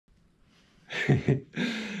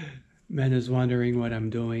Man is wondering what I'm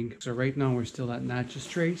doing. So right now we're still at Natchez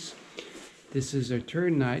Trace. This is our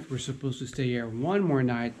third night. We're supposed to stay here one more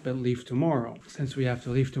night but leave tomorrow. Since we have to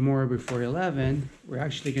leave tomorrow before 11, we're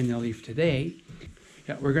actually gonna leave today.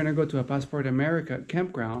 Yeah, we're gonna go to a Passport America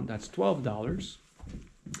campground. That's $12.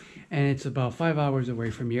 And it's about 5 hours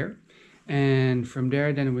away from here. And from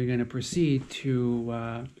there, then we're gonna proceed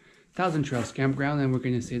to Thousand Trails Campground, and we're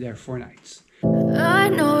gonna stay there 4 nights. I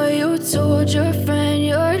know you told your friend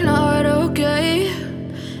you're not okay,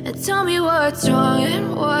 and tell me what's wrong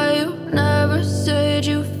and why you never said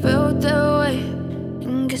you felt that way.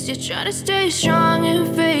 And guess you're trying to stay strong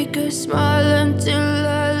and fake a smile until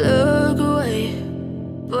I look away.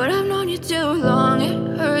 But I've known you too long,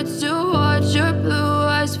 it hurts to watch your blue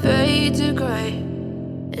eyes fade to gray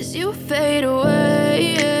as you fade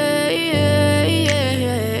away,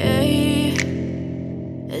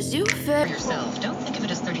 as you fade. Yourself, don't think of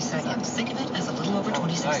it as 30 seconds. Think of it as a little over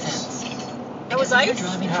 26 cents. That was Because if ice? you're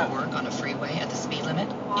driving for work on a freeway at the speed limit,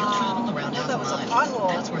 you'll travel around half a that was a mile. pothole.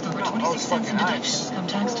 That's worth over 26 cents in deductions come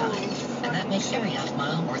tax time. And that makes every half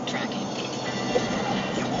mile worth tracking.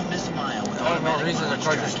 You won't miss a mile with automatic mileage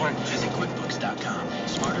tracking. Visit QuickBooks.com.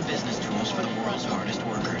 Smarter business tools for the world's hardest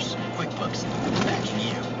workers. QuickBooks, backing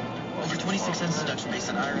you. Over 26 cents deduction based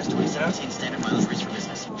on IRS 2017 standard mileage rates for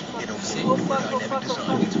business. Innovative, dynamic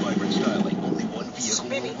design meets vibrant styling. Only one vehicle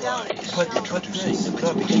worldwide. Introducing the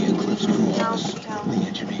Mitsubishi Eclipse Cross. The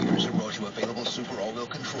engineers have brought you available super all-wheel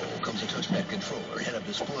control. Comes a touchpad controller, head-up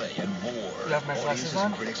display, and more. You have my Audiences glasses on?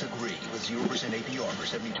 and critics agree with 0% APR for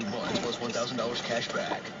 72 months plus $1,000 cash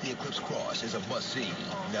back. The Eclipse Cross is a must-see.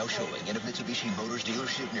 Now showing in a Mitsubishi Motors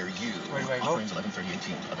dealership near you. Where do I go? Frames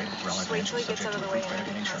 11/30/18. Available for all Wait till he gets subject out to of the way approved credit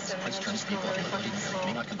and insurance. and Price terms vehicle availability vary.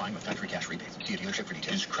 May not combine with factory cash rebates. See a dealership for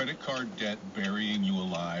details. Is credit card debt burying you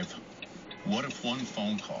alive? What if one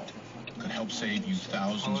phone call could help save you I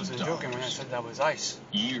thousands of wasn't joking when I dollars, said that was ice.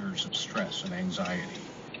 years of stress and anxiety?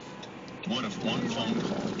 What if one phone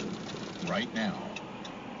call right now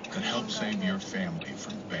could help save your family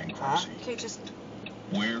from bankruptcy? Okay, just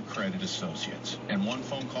We're Credit Associates, and one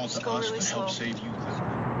phone call to go us really could help slow. save you.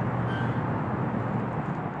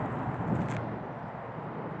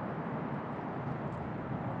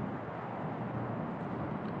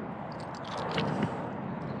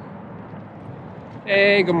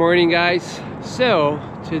 Hey, good morning guys. So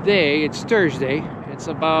today it's Thursday. It's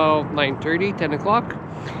about 9:30, 10 o'clock,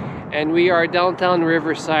 and we are downtown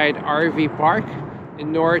Riverside RV Park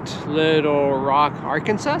in North Little Rock,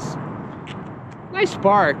 Arkansas. Nice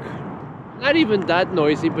park. Not even that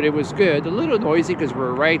noisy, but it was good. A little noisy because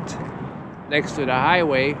we're right next to the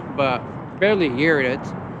highway, but barely hear it.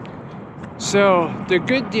 So the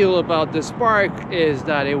good deal about this park is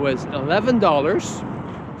that it was $11.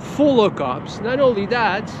 Full hookups. Not only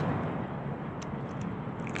that,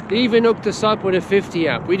 they even hooked us up with a 50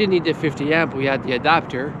 amp. We didn't need the 50 amp, we had the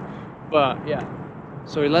adapter. But yeah,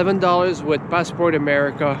 so $11 with Passport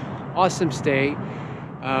America. Awesome stay.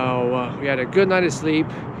 We had a good night of sleep,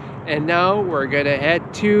 and now we're gonna head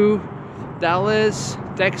to Dallas,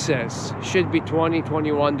 Texas. Should be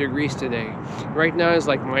 20-21 degrees today. Right now it's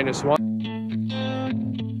like -1.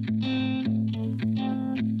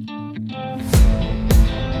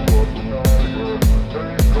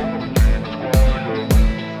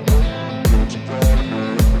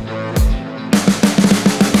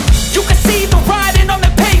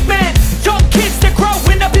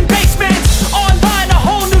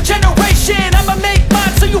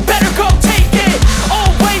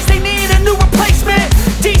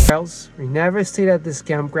 We never stayed at this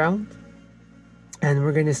campground, and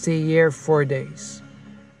we're gonna stay here 4 days.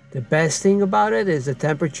 The best thing about it is the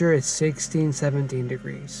temperature is 16-17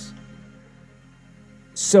 degrees.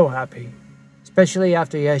 So happy, especially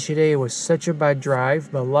after yesterday. It was such a bad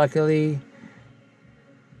drive, but luckily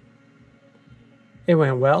it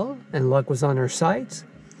went well and luck was on our side.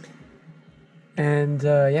 And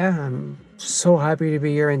yeah, I'm so happy to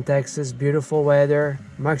be here in Texas. Beautiful weather.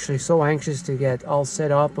 I'm actually so anxious to get all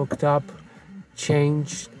set up, hooked up,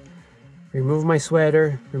 changed, remove my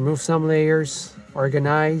sweater, remove some layers,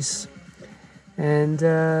 organize, and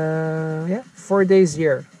yeah, 4 days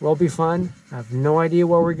here will be fun. I have no idea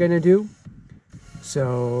what we're gonna do,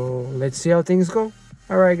 so let's see how things go.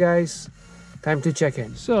 All right guys, time to check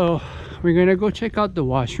in. So we're gonna go check out the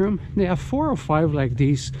washroom. They have 4 or 5 like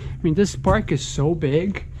these. I mean, this park is so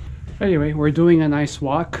big. Anyway, we're doing a nice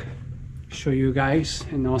walk, show you guys,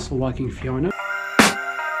 and also walking Fiona.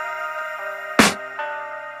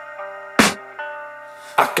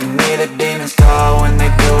 I can hear the demons call when they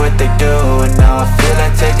do what they do, and now I feel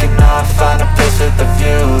like taking off, find a place with a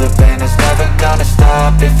view. The pain is never gonna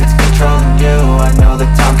stop if it's controlling you.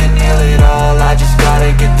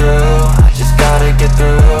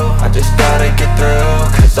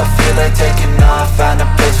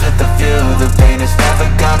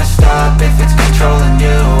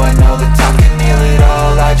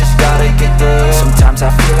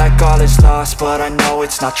 but I know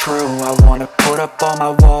it's not true. I wanna put up all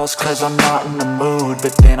my walls cause I'm not in the mood,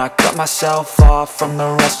 but then I cut myself off from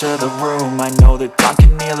the rest of the room. I know that time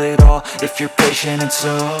can heal it all if you're patient and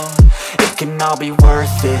soon it can all be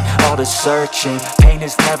worth it, all the searching. Pain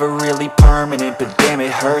is never really permanent, but damn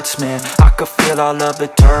it hurts, man. I could feel all of the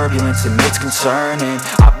turbulence and it's concerning.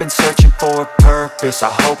 I've been searching for a purpose,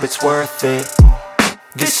 I hope it's worth it.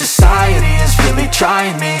 This society is really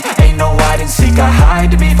trying me. Ain't no hide and seek, I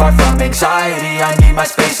hide to be far from anxiety. I need my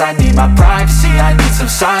space, I need my privacy, I need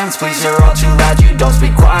some silence, please. You're all too loud, you don't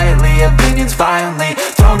speak quietly. Opinions violently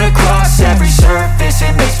thrown across every surface,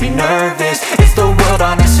 it makes me nervous. Is the world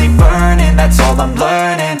honestly burning? That's all I'm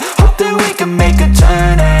learning. Hope that we can make a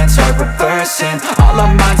turn and start reversing all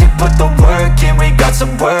our minds and put the work in. We got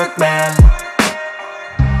some work, man.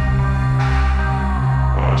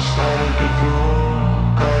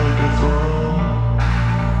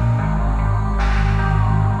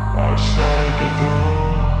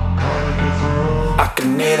 I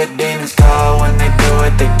can hear the demons call when they do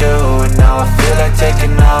what they do, and now I feel like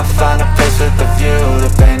taking off, find a place with a view. The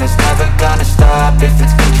pain is never gonna stop if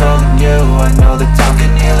it's controlling you. I know that time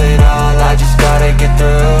can heal it all, I just gotta get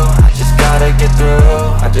through. I just gotta get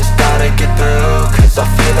through, I just gotta get through. Cause I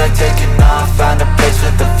feel like taking off, find a place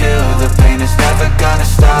with a view. The pain is never gonna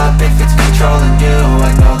stop if it's controlling you.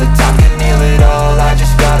 I know that time can heal it all, I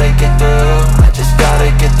just gotta get through. I just gotta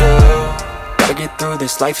get through. Gotta get through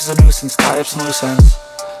this, life is a nuisance, tie up some loose ends.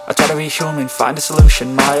 I try to be human, find a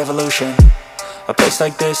solution, my evolution. A place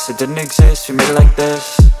like this, it didn't exist, we made it like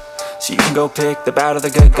this. So you can go pick the bad or the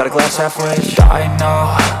good, got a glass halfway. I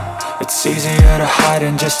know, it's easier to hide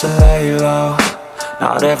than just to lay low.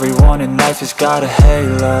 Not everyone in life has got a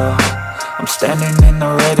halo. I'm standing in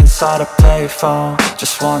the red inside a payphone,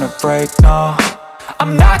 just wanna break, no.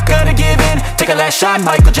 I'm not gonna give in, take a last shot,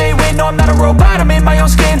 Michael J. Win. No, I'm not a robot, I'm in my own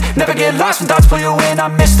skin. Never get lost when thoughts pull you in. I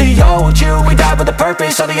miss the old you, we died with a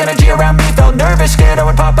purpose. All the energy around me felt nervous, scared I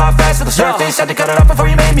would pop out fast to the surface. Had to cut it off before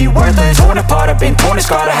you made me worthless. Torn apart, I've been torn and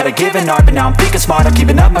scarred. I had a given art, but now I'm thinking smart. I'm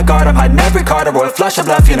keeping up my guard, I'm hiding every card. A royal flush of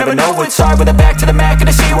bluff, you never know what's hard. With a back to the mat,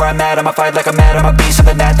 gonna see where I'm at. I'ma fight like I'm mad, I'ma be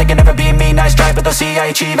something that they can never be me. Nice try, but they'll see I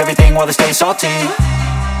achieve everything while they stay salty.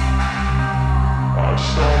 I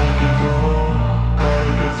started to go.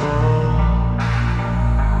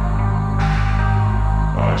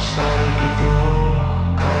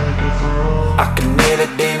 I can hear the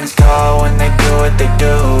demons call when they do what they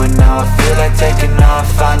do, and now I feel like taking off,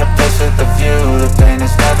 find a place with a view. The pain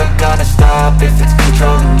is never gonna stop if it's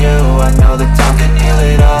controlling you. I know that time can heal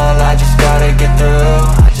it all, I just gotta get through.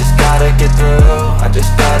 I just gotta get through, I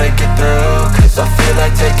just gotta get through. Cause I feel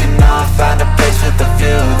like taking off, find a place with a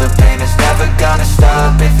view. The pain is never gonna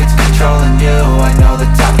stop if it's controlling you. I know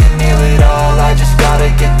that time can heal it all, I just gotta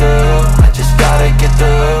get through. I just gotta get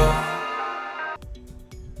through.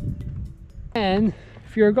 And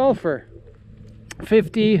if you're a golfer,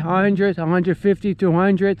 50, 100, 150,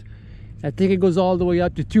 200, I think it goes all the way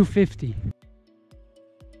up to 250.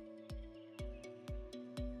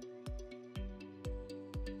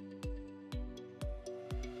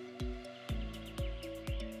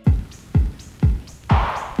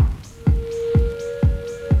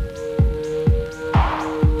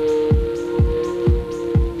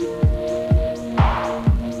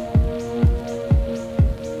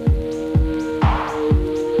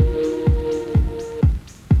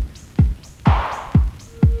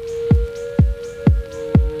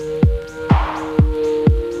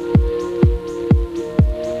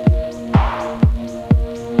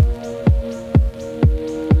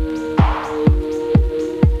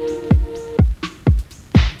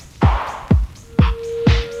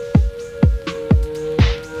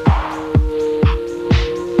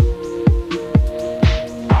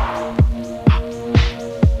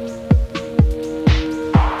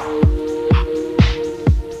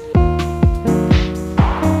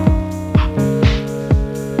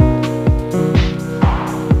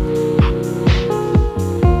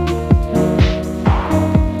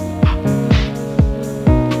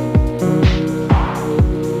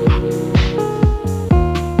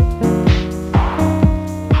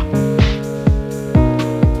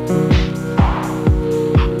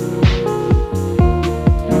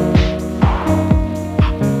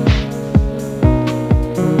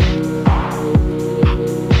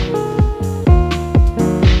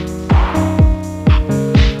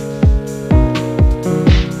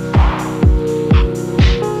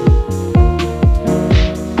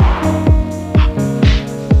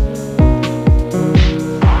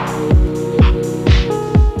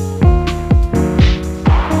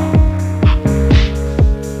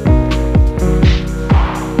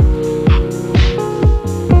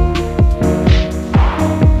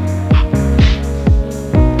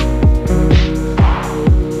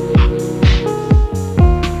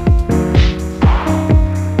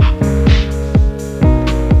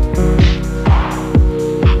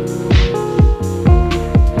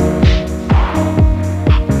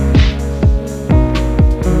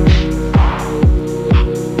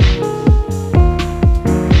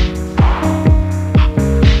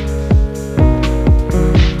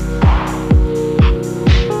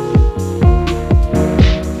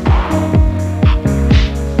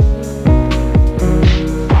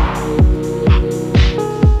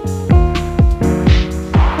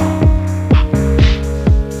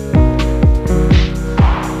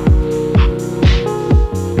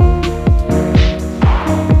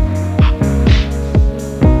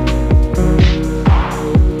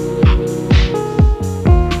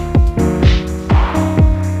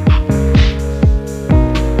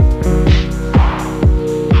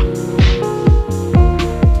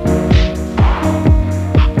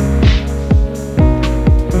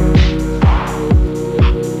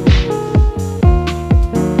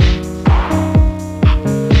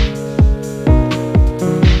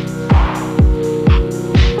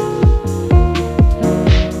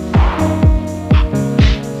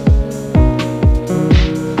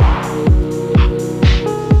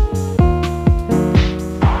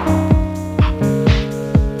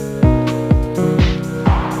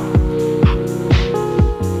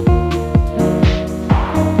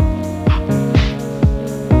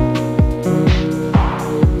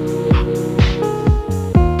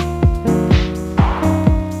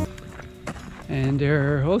 and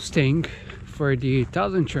they're hosting for the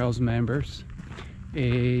Thousand Trails members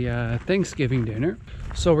a Thanksgiving dinner,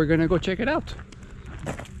 so we're gonna go check it out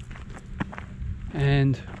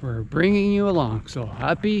and we're bringing you along. So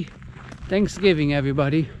happy Thanksgiving,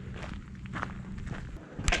 everybody.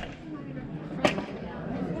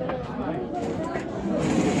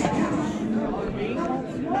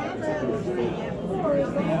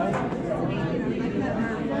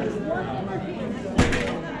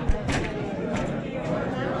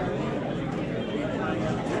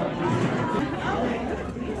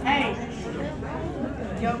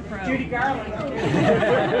 Judy Garland.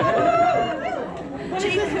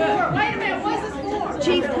 Chief Cook. Wait a minute, what's this for?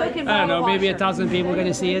 Chief Cook and I don't know, maybe 1,000 people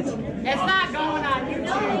gonna see it. It's not going on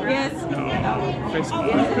YouTube. Yes. No,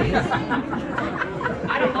 Facebook.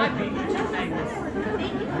 I don't like being famous.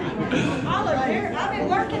 Olive, here, I've been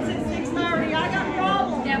working since 6:30. I got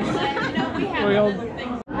problems. Yeah, well, you know, we have Well, other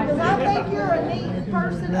things. Because I think you're a neat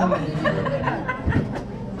person.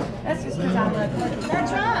 That's just because I love you.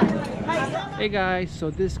 That's right. Hey guys,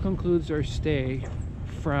 so this concludes our stay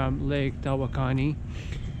from Lake Tawakoni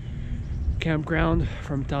Campground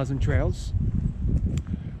from Thousand Trails.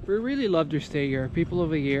 We really loved our stay here. People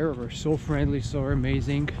over here were so friendly, so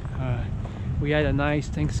amazing. We had a nice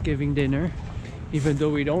Thanksgiving dinner. Even though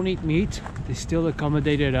we don't eat meat, they still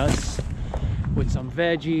accommodated us with some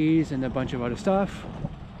veggies and a bunch of other stuff.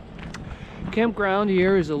 Campground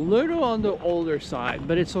here is a little on the older side,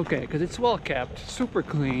 but it's okay because it's well kept, super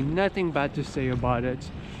clean, nothing bad to say about it.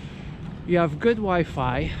 You have good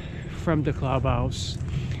Wi-Fi from the clubhouse,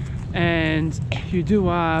 and you do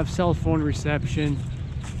have cell phone reception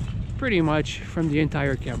pretty much from the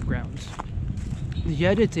entire campground. The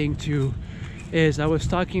other thing too is I was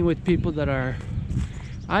talking with people that are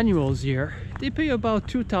annuals here. They pay about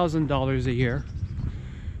 $2,000 a year,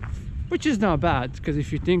 which is not bad because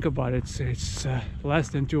if you think about it, it's less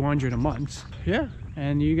than 200 a month. Yeah,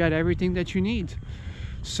 and you got everything that you need.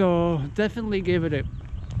 So definitely give it a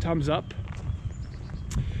thumbs up.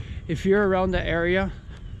 If you're around the area,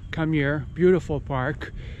 come here. Beautiful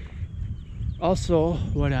park. Also,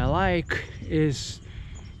 what I like is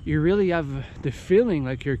you really have the feeling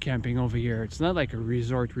like you're camping over here. It's not like a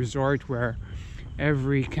resort where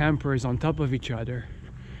every camper is on top of each other.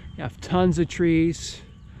 You have tons of trees.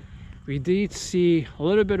 We did see a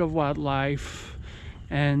little bit of wildlife,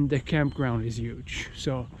 and the campground is huge.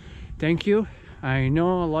 So thank you. I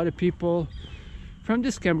know a lot of people from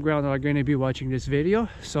this campground are going to be watching this video,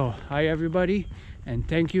 so hi everybody, and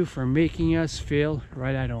thank you for making us feel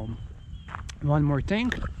right at home. One more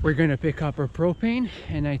thing, we're gonna pick up our propane,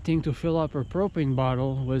 and I think to fill up our propane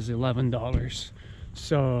bottle was $11,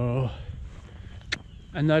 so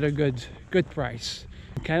another good price.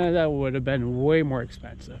 In Canada would have been way more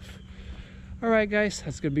expensive. Alright guys,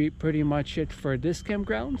 that's gonna be pretty much it for this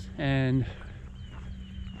campground, and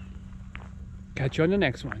catch you on the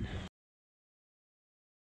next one.